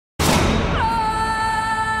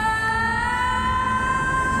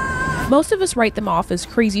Most of us write them off as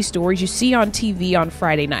crazy stories you see on TV on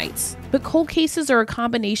Friday nights. But cold cases are a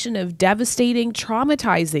combination of devastating,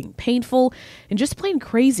 traumatizing, painful, and just plain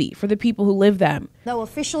crazy for the people who live them. Though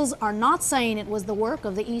officials are not saying it was the work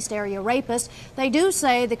of the East Area rapist, they do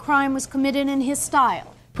say the crime was committed in his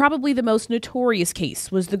style. Probably the most notorious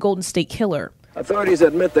case was the Golden State Killer. Authorities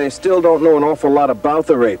admit they still don't know an awful lot about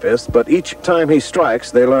the rapist, but each time he strikes,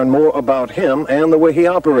 they learn more about him and the way he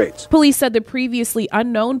operates. Police said the previously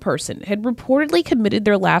unknown person had reportedly committed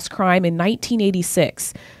their last crime in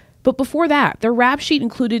 1986. But before that, their rap sheet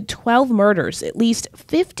included 12 murders, at least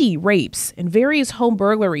 50 rapes, and various home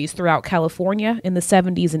burglaries throughout California in the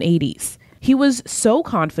 70s and 80s. He was so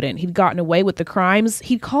confident he'd gotten away with the crimes,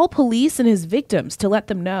 he'd call police and his victims to let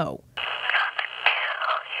them know.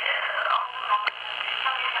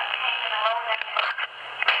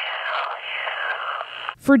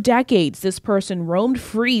 For decades, this person roamed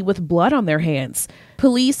free with blood on their hands.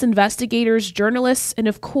 Police, investigators, journalists, and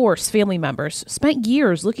of course, family members spent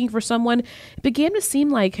years looking for someone it began to seem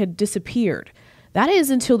like had disappeared. That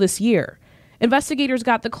is until this year. Investigators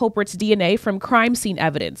got the culprit's DNA from crime scene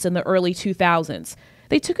evidence in the early 2000s.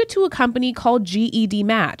 They took it to a company called GED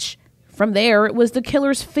Match. From there, it was the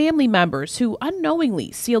killer's family members who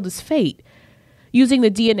unknowingly sealed his fate. Using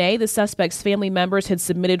the DNA the suspect's family members had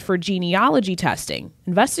submitted for genealogy testing,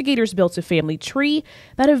 investigators built a family tree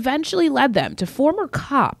that eventually led them to former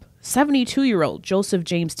cop, 72-year-old Joseph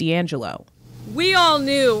James DeAngelo. We all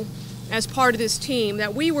knew, as part of this team,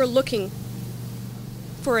 that we were looking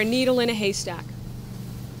for a needle in a haystack.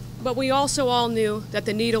 But we also all knew that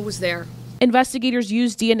the needle was there. Investigators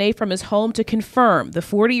used DNA from his home to confirm the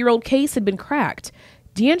 40-year-old case had been cracked.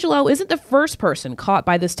 DeAngelo isn't the first person caught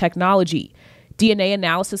by this technology. DNA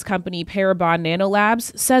analysis company Parabon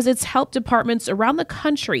Nanolabs says it's helped departments around the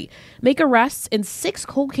country make arrests in 6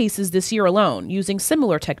 cold cases this year alone using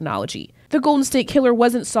similar technology. The Golden State Killer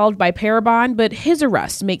wasn't solved by Parabon, but his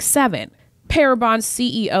arrest makes 7. Parabon's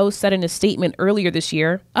CEO said in a statement earlier this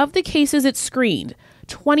year, of the cases it screened,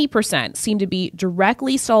 20% seem to be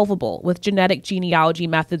directly solvable with genetic genealogy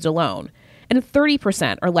methods alone, and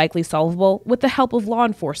 30% are likely solvable with the help of law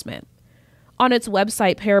enforcement. On its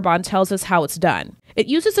website, Parabon tells us how it's done. It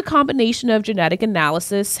uses a combination of genetic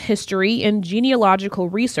analysis, history, and genealogical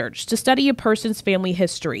research to study a person's family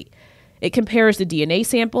history. It compares the DNA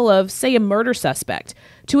sample of, say, a murder suspect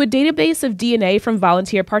to a database of DNA from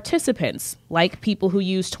volunteer participants, like people who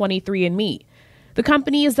use 23andMe. The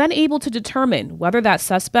company is then able to determine whether that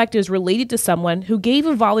suspect is related to someone who gave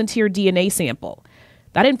a volunteer DNA sample.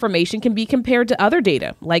 That information can be compared to other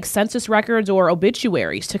data, like census records or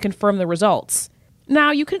obituaries, to confirm the results.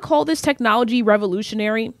 Now, you can call this technology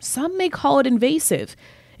revolutionary. Some may call it invasive.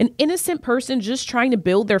 An innocent person just trying to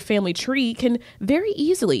build their family tree can very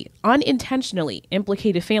easily, unintentionally,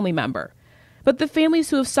 implicate a family member. But the families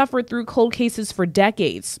who have suffered through cold cases for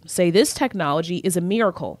decades say this technology is a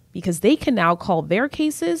miracle because they can now call their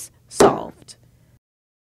cases solved.